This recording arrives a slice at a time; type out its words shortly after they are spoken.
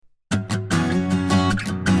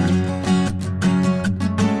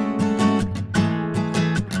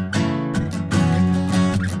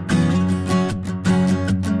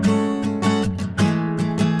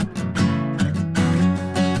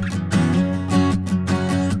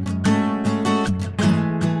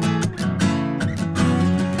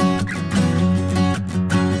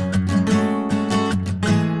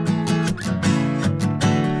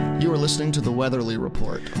Weatherly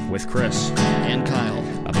Report with Chris and Kyle,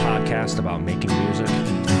 a podcast about making music.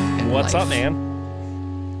 And what's life. up, man?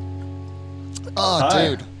 Oh, Hi.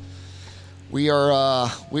 dude, we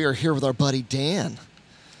are here with our buddy Dan.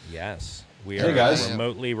 Yes, we Hey, are guys.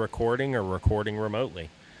 remotely recording or recording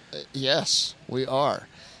remotely. Yes, we are.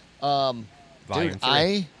 Volume Dude, 3.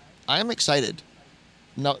 I am excited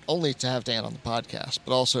not only to have Dan on the podcast,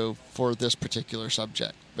 but also for this particular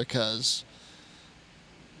subject, because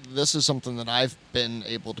this is something that I've been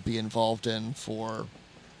able to be involved in for,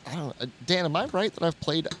 I don't know. Dan, am I right that I've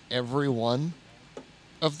played every one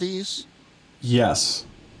of these? Yes.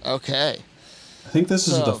 Okay. I think this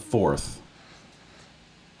is So- the fourth.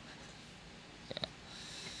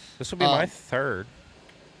 This will be my third.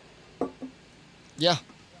 Yeah.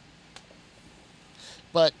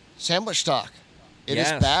 But Sandwich Stock, it is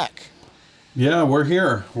Yes. back. Yeah, we're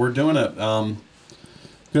here. We're doing it.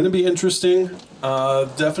 Going to be interesting.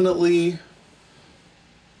 Definitely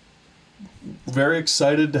very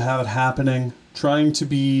excited to have it happening. Trying to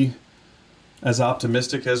be as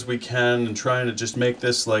optimistic as we can and trying to just make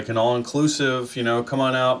this like an all-inclusive, come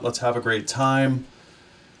on out, let's have a great time.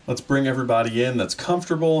 Let's bring everybody in that's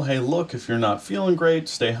comfortable. Hey, look, if you're not feeling great,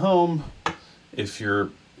 stay home. If you're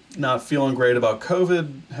not feeling great about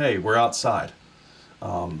COVID, hey, we're outside.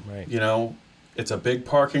 Right. It's a big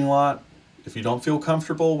parking lot. If you don't feel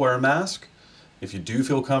comfortable, wear a mask. If you do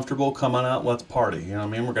feel comfortable, come on out, let's party. You know what I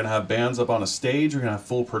mean? We're going to have bands up on a stage. We're going to have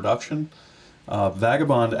full production.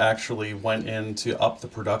 Vagabond actually went in to up the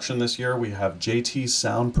production this year. We have JT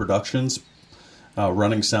Sound Productions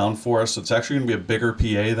running sound for us. So it's actually going to be a bigger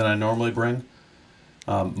PA than I normally bring.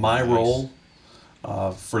 My Nice. role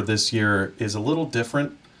for this year is a little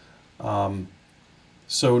different.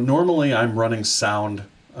 So normally I'm running sound.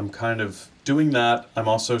 I'm kind of doing that. I'm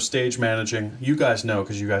also stage managing. You guys know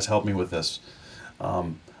because you guys helped me with this.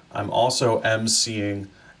 I'm also emceeing,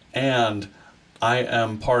 and I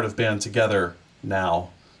am part of Band Together now.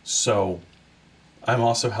 So I'm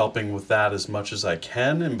also helping with that as much as I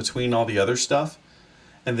can in between all the other stuff.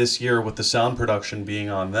 And this year, with the sound production being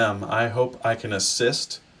on them, I hope I can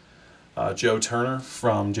assist Joe Turner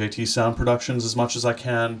from JT Sound Productions as much as I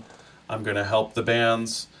can. I'm going to help the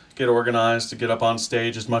bands get organized to get up on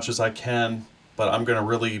stage as much as I can, but I'm going to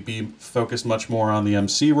really be focused much more on the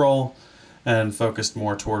MC role and focused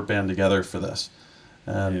more toward Band Together for this.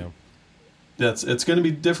 And it's going to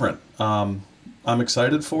be different. I'm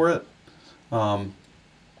excited for it.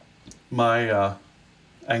 My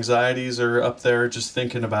anxieties are up there just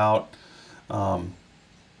thinking about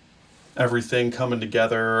everything coming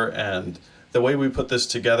together, and the way we put this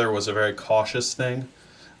together was a very cautious thing.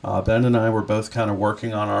 Ben and I were both kind of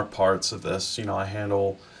working on our parts of this. I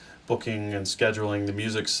handle booking and scheduling the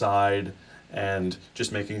music side and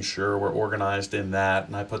just making sure we're organized in that.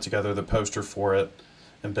 And I put together the poster for it,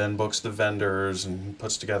 and Ben books the vendors and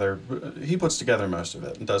he puts together most of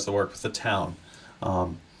it and does the work with the town.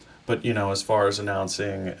 But as far as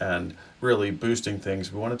announcing and really boosting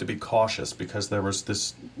things, we wanted to be cautious because there was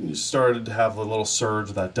this, you started to have a little surge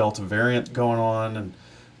of that Delta variant going on, and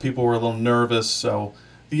people were a little nervous. So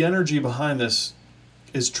the energy behind this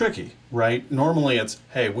is tricky, right? Normally it's,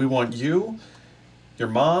 hey, we want you, your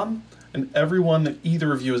mom, and everyone that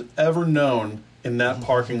either of you has ever known in that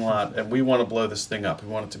parking lot, and we want to blow this thing up. We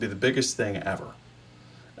want it to be the biggest thing ever.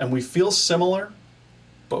 And we feel similar,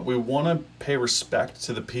 but we want to pay respect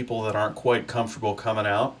to the people that aren't quite comfortable coming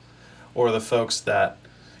out, or the folks that,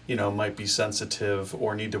 might be sensitive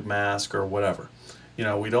or need to mask or whatever.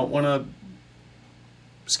 We don't want to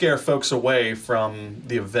scare folks away from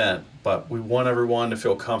the event, but we want everyone to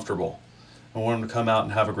feel comfortable. I want them to come out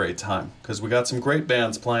and have a great time because we got some great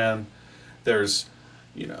bands playing. There's,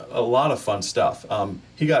 a lot of fun stuff.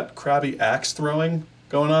 He got Krabby Axe Throwing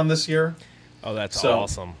going on this year. Oh, that's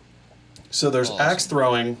awesome. So there's axe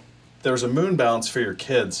throwing. There's a moon bounce for your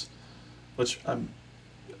kids, which I'm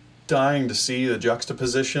dying to see the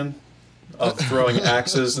juxtaposition of throwing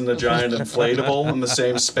axes and the giant inflatable in the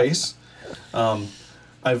same space.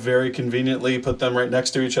 I very conveniently put them right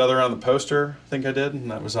next to each other on the poster. I think I did,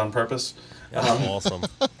 and that was on purpose. That's awesome.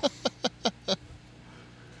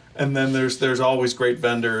 And then there's always great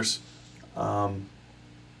vendors.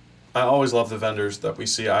 I always love the vendors that we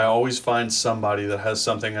see. I always find somebody that has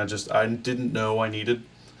something I didn't know I needed.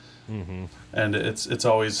 Mm-hmm. And it's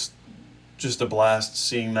always just a blast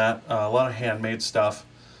seeing that. A lot of handmade stuff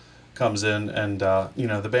comes in, and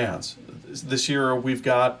the bands. This year we've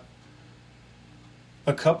got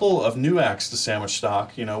a couple of new acts to Sandwich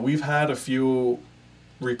Stock. We've had a few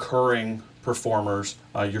recurring performers,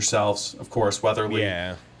 yourselves, of course, Weatherly.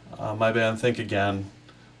 Yeah. My band, Think Again.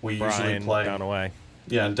 We Brian usually play. Dunaway.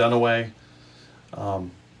 Yeah, and Dunaway.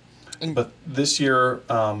 But this year,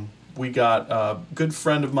 we got a good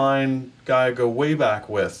friend of mine, guy I go way back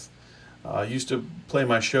with. Used to play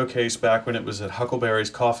my showcase back when it was at Huckleberry's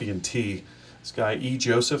Coffee and Tea. This guy, E.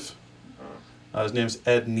 Joseph. His name's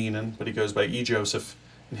Ed Neenan, but he goes by E. Joseph.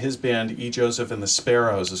 And his band, E. Joseph and the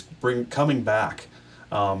Sparrows, is coming back.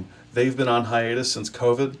 They've been on hiatus since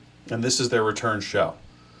COVID, and this is their return show.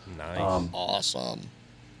 Nice. Awesome.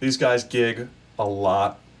 These guys gig a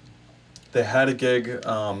lot. They had a gig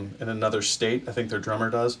in another state. I think their drummer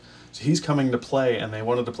does. So he's coming to play, and they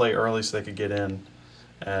wanted to play early so they could get in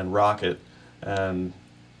and rock it. And,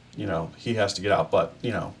 he has to get out. But,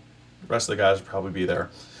 the rest of the guys will probably be there.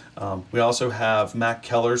 We also have Matt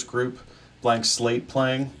Keller's group, Blank Slate,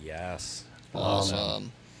 playing. Yes.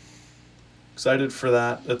 Awesome. Excited for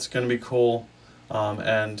that. That's going to be cool.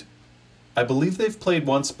 And I believe they've played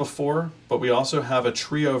once before, but we also have a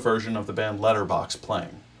trio version of the band Letterbox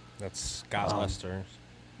playing. That's Scott Lester's.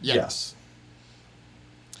 Yeah. Yes.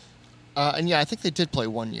 And I think they did play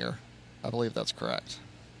one year. I believe that's correct.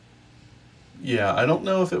 Yeah, I don't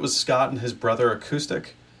know if it was Scott and his brother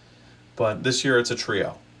acoustic, but this year it's a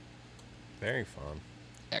trio. Very fun.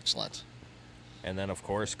 Excellent. And then, of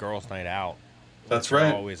course, Girls' Night Out. That's which are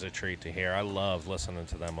right. Always a treat to hear. I love listening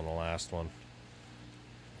to them on the last one.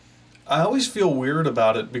 I always feel weird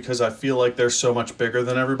about it because I feel like they're so much bigger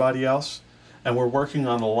than everybody else, and we're working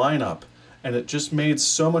on the lineup, and it just made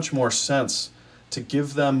so much more sense to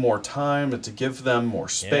give them more time and to give them more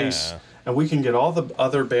space, and we can get all the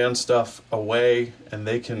other band stuff away, and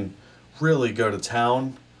they can really go to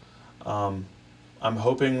town. I'm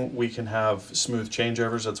hoping we can have smooth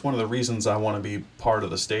changeovers. That's one of the reasons I want to be part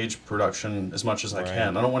of the stage production as much as I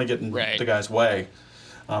can. I don't want to get in the guy's way,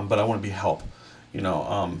 but I want to be help.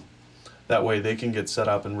 That way they can get set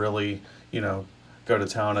up and really, go to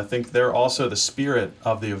town. I think they're also the spirit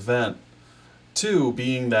of the event, too,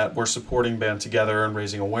 being that we're supporting Band Together and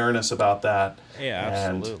raising awareness about that. Yeah,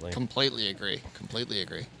 absolutely. Completely agree.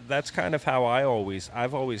 That's kind of how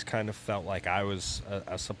I've always kind of felt like I was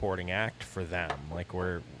a supporting act for them.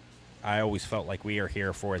 I always felt like we are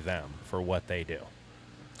here for them, for what they do.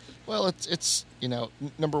 Well, it's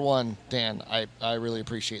number one, Dan, I really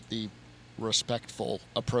appreciate the respectful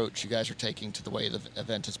approach you guys are taking to the way the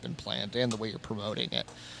event has been planned and the way you're promoting it.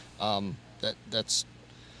 That's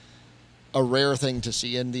a rare thing to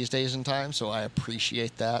see in these days and times, so I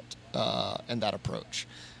appreciate that and that approach.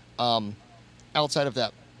 Outside of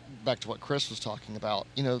that, back to what Chris was talking about,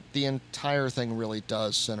 the entire thing really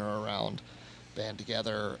does center around Band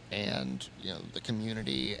Together and the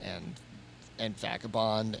community and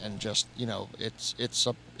Vagabond, and just it's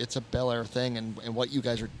a Bel Air thing, and what you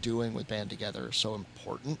guys are doing with Band Together is so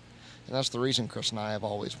important, and that's the reason Chris and I have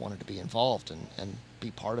always wanted to be involved and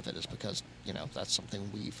be part of it, is because that's something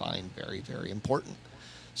we find very, very important.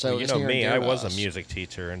 So me, I was a music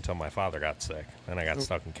teacher until my father got sick, and I got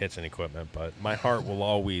stuck in kitchen equipment. But my heart will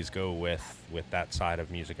always go with that side of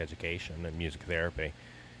music education and music therapy.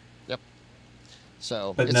 Yep.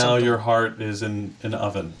 So, but now your heart is in an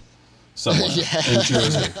oven somewhere in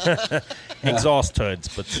Jersey. Exhaust hoods,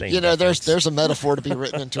 but same difference. there's a metaphor to be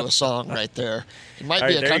written into a song right there. It might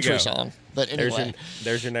be a country song, but anyway.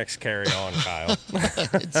 There's your next carry on, Kyle.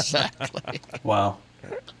 Exactly. Wow.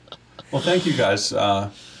 Well, thank you guys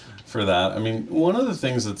for that. I mean, one of the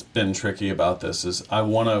things that's been tricky about this is I've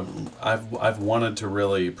wanted to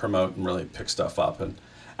really promote and really pick stuff up, and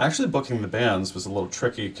actually booking the bands was a little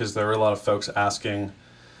tricky because there were a lot of folks asking,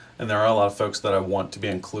 and there are a lot of folks that I want to be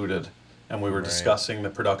included, and we were discussing the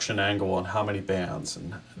production angle and how many bands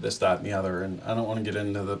and this, that, and the other, and I don't want to get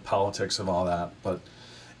into the politics of all that, but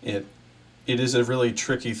it is a really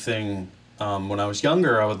tricky thing. When I was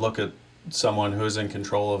younger, I would look at someone who is in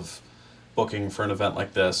control of booking for an event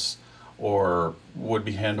like this, or would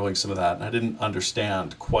be handling some of that, and I didn't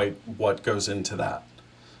understand quite what goes into that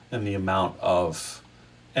and the amount of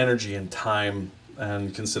energy and time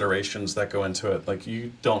and considerations that go into it. Like,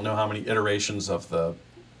 you don't know how many iterations of the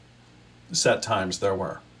set times there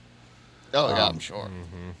were. Oh yeah, I'm sure.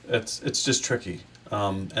 Mm-hmm. It's just tricky,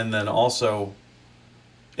 and then also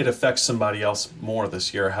it affects somebody else more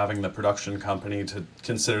this year, having the production company to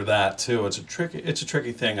consider that too. It's a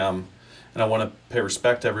tricky thing. And I want to pay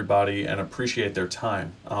respect to everybody and appreciate their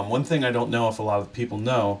time. One thing I don't know if a lot of people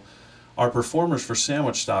know, our performers for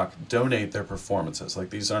Sandwich Stock donate their performances. Like,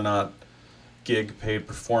 these are not gig paid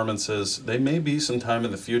performances. They may be sometime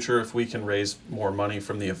in the future if we can raise more money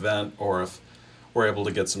from the event, or if we're able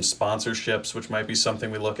to get some sponsorships, which might be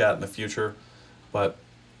something we look at in the future. But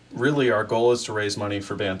really our goal is to raise money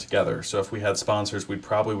for Band Together. So if we had sponsors, we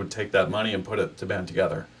probably would take that money and put it to Band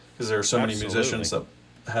Together, because there are so many musicians that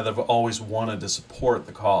have always wanted to support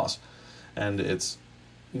the cause. And it's,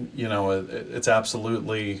 it's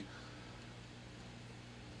absolutely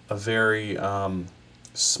a very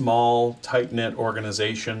small, tight-knit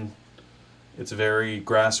organization. It's very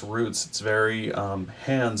grassroots. It's very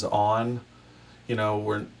hands-on.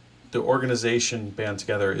 The organization Band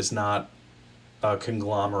Together is not a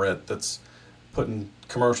conglomerate that's putting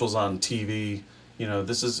commercials on TV.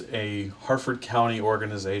 This is a Hartford County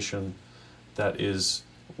organization that is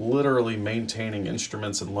literally maintaining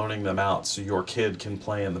instruments and loaning them out so your kid can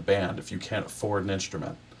play in the band if you can't afford an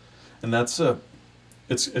instrument. And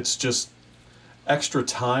it's just extra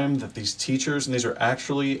time that these teachers, and these are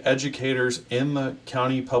actually educators in the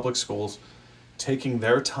county public schools, taking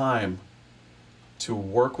their time to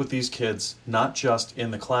work with these kids, not just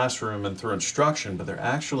in the classroom and through instruction, but they're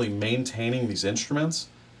actually maintaining these instruments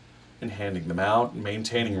and handing them out and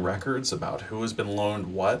maintaining records about who has been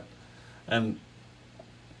loaned what. And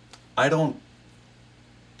I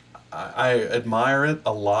admire it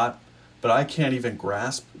a lot, but I can't even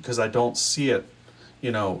grasp, because I don't see it.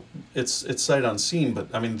 It's sight unseen, but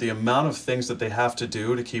I mean, the amount of things that they have to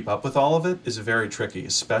do to keep up with all of it is very tricky,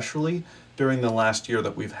 especially during the last year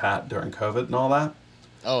that we've had during COVID and all that.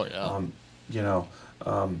 Oh yeah.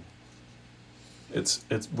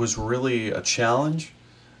 It was really a challenge,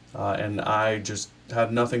 and I just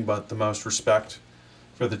had nothing but the most respect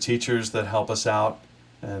for the teachers that help us out,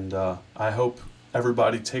 and I hope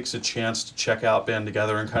everybody takes a chance to check out Band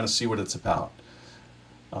Together and kind of see what it's about.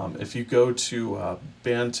 If you go to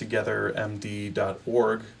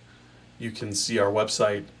bandtogethermd.org, you can see our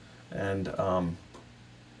website, and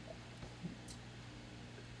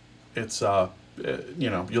it's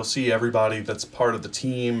you'll see everybody that's part of the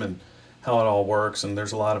team and how it all works, and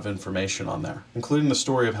there's a lot of information on there, including the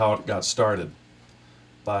story of how it got started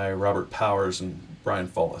by Robert Powers and Brian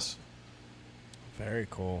Fullis. Very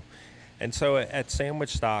cool. And so at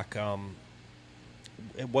Sandwich Stock,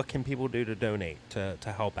 what can people do to donate to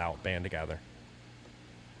help out Band Together?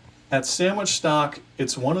 At Sandwich Stock,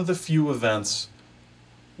 it's one of the few events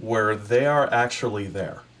where they are actually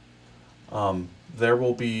there. There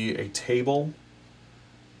will be a table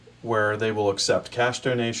where they will accept cash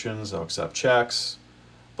donations, they'll accept checks,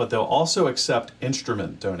 but they'll also accept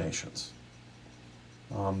instrument donations.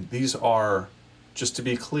 These are, just to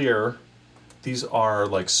be clear, these are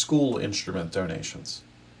like school instrument donations.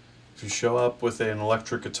 If you show up with an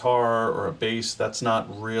electric guitar or a bass, that's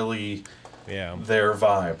not really their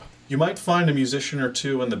vibe. You might find a musician or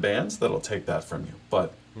two in the bands that'll take that from you,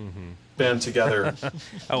 but Band Together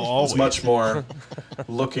is much more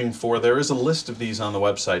looking for. There is a list of these on the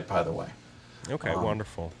website, by the way. Okay,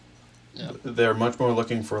 wonderful. Yeah. They're much more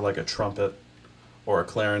looking for like a trumpet or a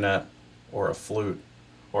clarinet or a flute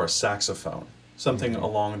or a saxophone, something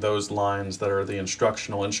along those lines that are the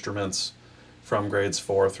instructional instruments from grades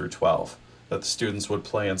 4 through 12 that the students would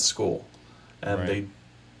play in school. And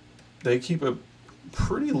they keep a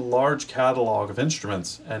pretty large catalog of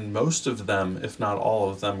instruments, and most of them, if not all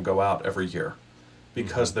of them, go out every year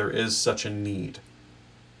because there is such a need.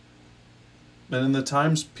 And in the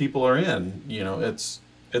times people are in, it's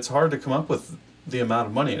hard to come up with the amount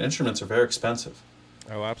of money, and instruments are very expensive.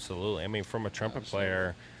 Oh, absolutely. I mean, from a trumpet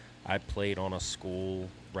player, I played on a school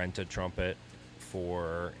rented trumpet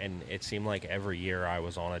and it seemed like every year I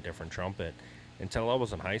was on a different trumpet until I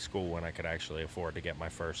was in high school when I could actually afford to get my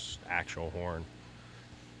first actual horn.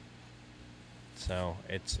 So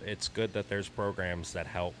it's good that there's programs that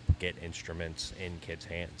help get instruments in kids'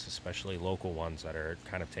 hands, especially local ones that are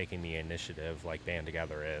kind of taking the initiative, like Band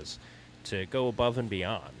Together is, to go above and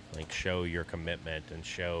beyond, like show your commitment and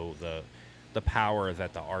show the power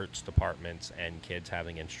that the arts departments and kids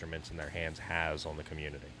having instruments in their hands has on the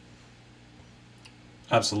community.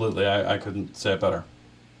 Absolutely. I couldn't say it better.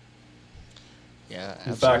 Yeah,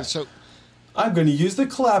 in absolutely. fact, So I'm going to use the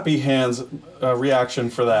clappy hands reaction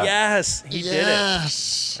for that. Yes, he did it.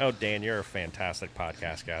 yes. Oh, Dan, you're a fantastic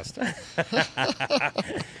podcast guest.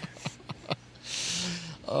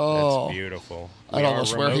 Oh, that's beautiful. I'd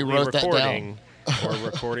almost swear he wrote that down. We're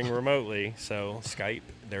recording remotely, so Skype,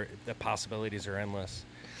 the possibilities are endless.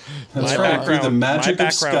 That's right. Through the magic of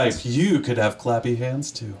Skype, you could have clappy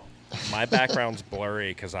hands too. My background's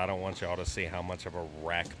blurry because I don't want y'all to see how much of a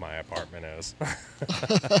wreck my apartment is.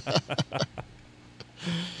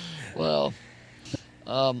 Well,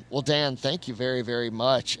 Dan, thank you very, very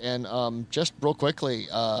much. And just real quickly,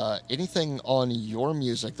 anything on your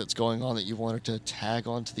music that's going on that you wanted to tag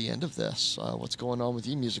on to the end of this? What's going on with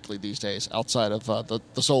you musically these days, outside of the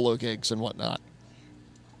solo gigs and whatnot?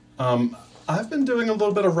 I've been doing a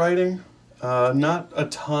little bit of writing, not a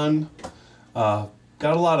ton.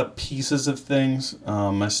 got a lot of pieces of things.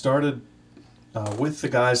 I started with the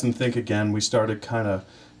guys in Think Again. We started kind of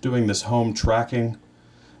doing this home tracking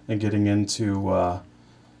and getting into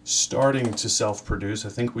starting to self-produce. I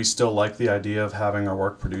think we still like the idea of having our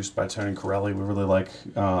work produced by Tony Corelli. We really like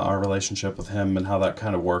our relationship with him and how that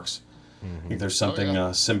kind of works. I think there's something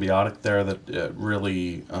symbiotic there that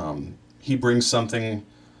really he brings something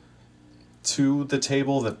to the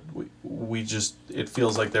table that we just, it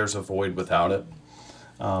feels like there's a void without it.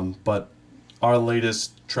 But our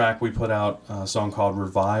latest track we put out, a song called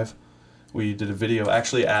Revive. We did a video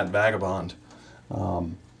actually at Vagabond,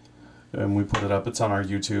 and we put it up. It's on our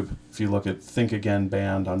YouTube. If you look at Think Again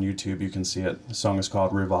Band on YouTube, you can see it. The song is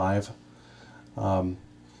called Revive.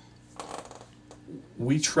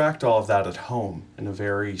 We tracked all of that at home in a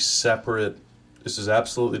very separate, this is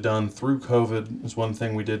absolutely done through COVID. It was one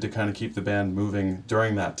thing we did to kind of keep the band moving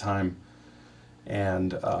during that time.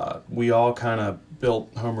 And we all kind of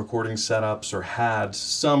built home recording setups or had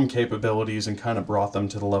some capabilities and kind of brought them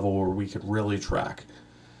to the level where we could really track.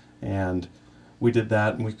 And we did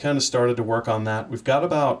that, and we kind of started to work on that. We've got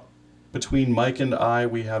about, between Mike and I,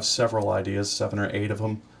 we have several ideas, 7 or 8 of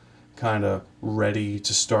them, kind of ready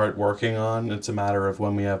to start working on. It's a matter of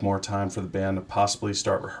when we have more time for the band to possibly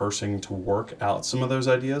start rehearsing to work out some of those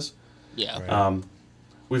ideas. Yeah. Right.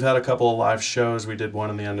 We've had a couple of live shows. We did one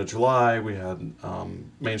in the end of July. We had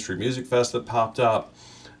Main Street Music Fest that popped up.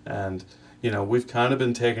 And, we've kind of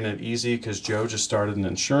been taking it easy because Joe just started an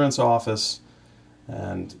insurance office.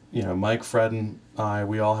 And, Mike, Fred, and I,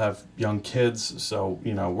 we all have young kids. So,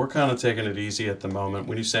 we're kind of taking it easy at the moment.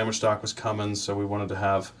 We knew Sandwich Stock was coming, so we wanted to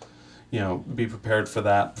have, be prepared for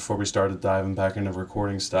that before we started diving back into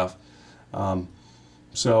recording stuff.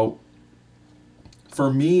 So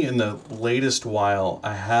for me, in the latest while,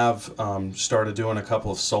 I have started doing a couple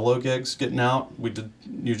of solo gigs, getting out.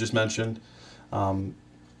 You just mentioned.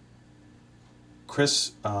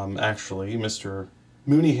 Chris, actually, Mr.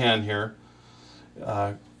 Mooneyhan here,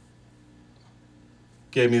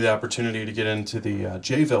 gave me the opportunity to get into the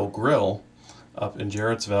Jayville Grill up in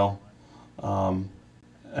Jarrettsville.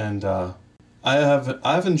 And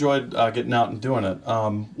I've enjoyed getting out and doing it.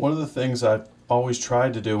 One of the things I've always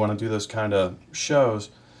tried to do when I do those kind of shows,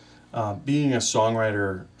 being a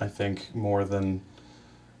songwriter, I think, more than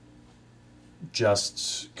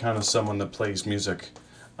just kind of someone that plays music.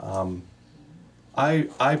 I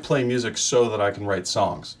play music so that I can write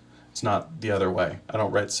songs. It's not the other way. I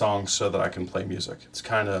don't write songs so that I can play music. It's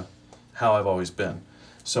kind of how I've always been.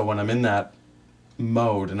 So when I'm in that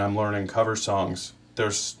mode and I'm learning cover songs,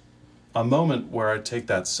 there's a moment where I take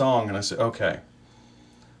that song and I say, okay,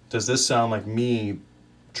 does this sound like me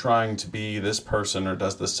trying to be this person, or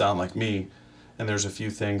does this sound like me? And there's a few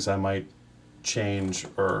things I might change,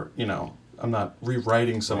 or, I'm not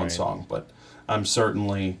rewriting someone's song, but I'm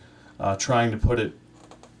certainly trying to put it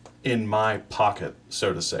in my pocket,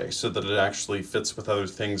 so to say, so that it actually fits with other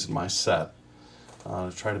things in my set.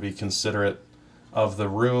 Try to be considerate of the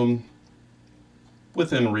room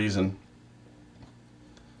within reason.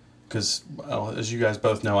 Because, as you guys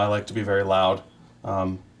both know, I like to be very loud.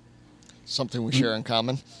 Something we share in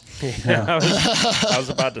common. Yeah. I was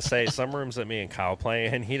about to say, some rooms that me and Kyle play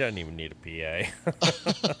in, he doesn't even need a PA.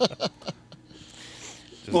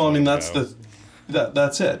 Well, I mean, that's it.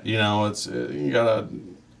 It's you gotta.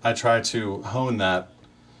 I try to hone that,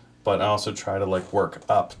 but I also try to work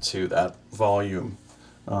up to that volume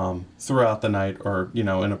throughout the night, or in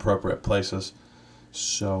appropriate places.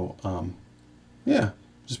 So,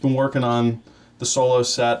 just been working on the solo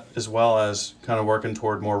set, as well as kind of working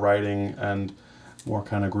toward more writing and more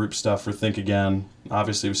kind of group stuff for Think Again.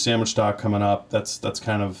 Obviously, with Sandwich Stock coming up, that's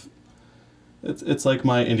kind of it's like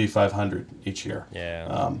my Indy 500 each year.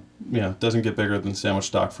 Yeah. It doesn't get bigger than Sandwich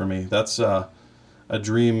Stock for me. That's a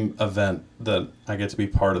dream event that I get to be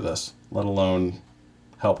part of this, let alone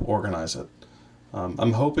help organize it.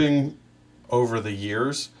 I'm hoping over the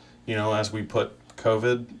years, as we put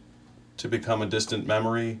COVID to become a distant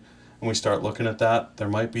memory and we start looking at that, there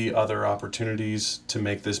might be other opportunities to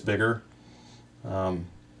make this bigger. But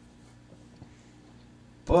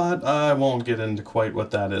I won't get into quite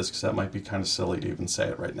what that is, because that might be kind of silly to even say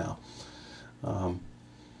it right now.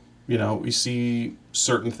 We see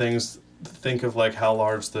certain things, think of how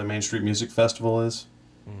large the Main Street Music Festival is.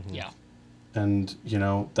 Mm-hmm. Yeah. And,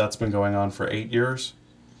 that's been going on for 8 years.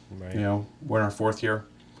 Right. We're in our 4th year.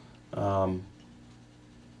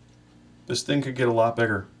 This thing could get a lot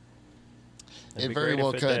bigger. It very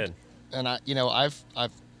well could. And I've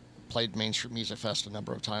played Main Street Music Fest a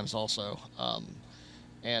number of times also.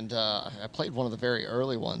 And I played one of the very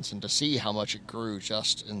early ones, and to see how much it grew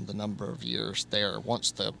just in the number of years there,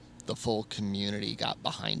 once the the full community got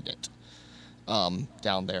behind it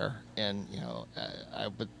down there. And, I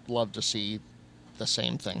would love to see the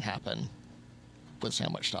same thing happen with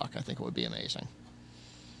Sandwich Stock. I think it would be amazing.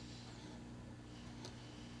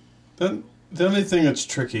 Then the only thing that's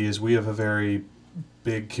tricky is we have a very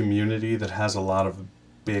big community that has a lot of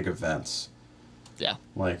big events. Yeah.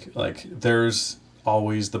 Like there's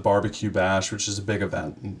always the barbecue bash, which is a big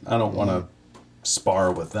event. And I don't want to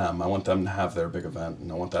spar with them. I want them to have their big event,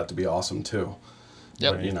 and I want that to be awesome too.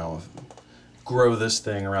 Yep. But, grow this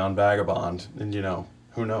thing around Vagabond, and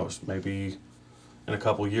who knows? Maybe in a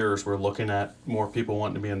couple years we're looking at more people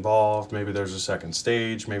wanting to be involved. Maybe there's a second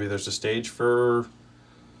stage. Maybe there's a stage for,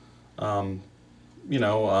 some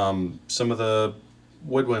of the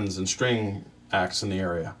woodwinds and string acts in the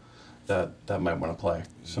area that might want to play.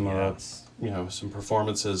 Some of the, some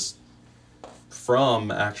performances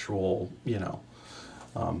from actual,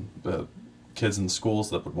 the kids in the schools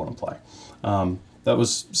that would want to play. That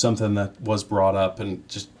was something that was brought up and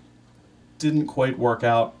just didn't quite work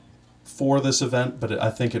out for this event, but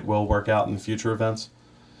I think it will work out in the future events.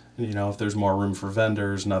 And, if there's more room for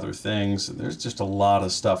vendors and other things, there's just a lot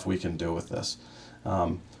of stuff we can do with this.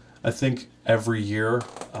 I think every year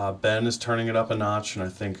Ben is turning it up a notch, and I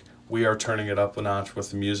think we are turning it up a notch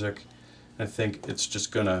with the music. I think it's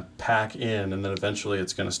just going to pack in, and then eventually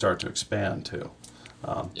it's going to start to expand too.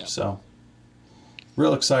 So,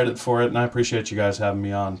 real excited for it, and I appreciate you guys having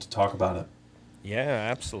me on to talk about it. Yeah,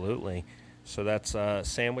 absolutely. So that's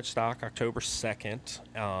Sandwich Stock, October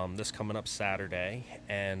 2nd, this coming up Saturday,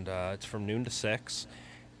 and it's from noon to 6.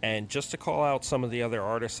 And just to call out some of the other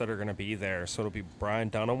artists that are going to be there, so it'll be Brian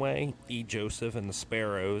Dunaway, E. Joseph and the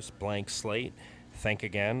Sparrows, Blank Slate, Think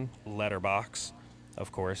Again, Letterbox,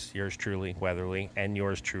 of course, yours truly, Weatherly, and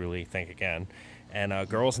yours truly, Think Again, and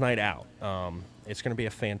Girls Night Out. It's going to be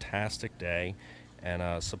a fantastic day,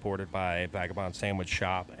 and supported by Vagabond Sandwich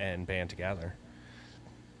Shop and Band Together.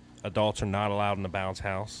 Adults are not allowed in the bounce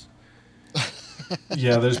house.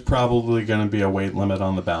 Yeah, there's probably going to be a weight limit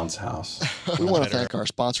on the bounce house. We want to thank our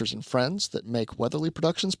sponsors and friends that make Weatherly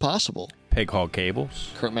Productions possible. Pig Hog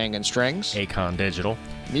Cables, Kurt Mangan Strings, Acon Digital,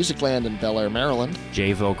 Musicland in Bel Air, Maryland,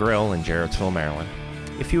 Jayville Grill in Jarrettsville, Maryland.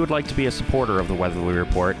 If you would like to be a supporter of the Weatherly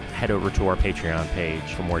Report, head over to our Patreon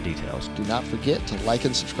page for more details. Do not forget to like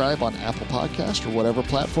and subscribe on Apple Podcast or whatever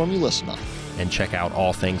platform you listen on. And check out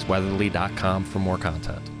allthingsweatherly.com for more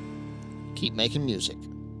content. Keep making music.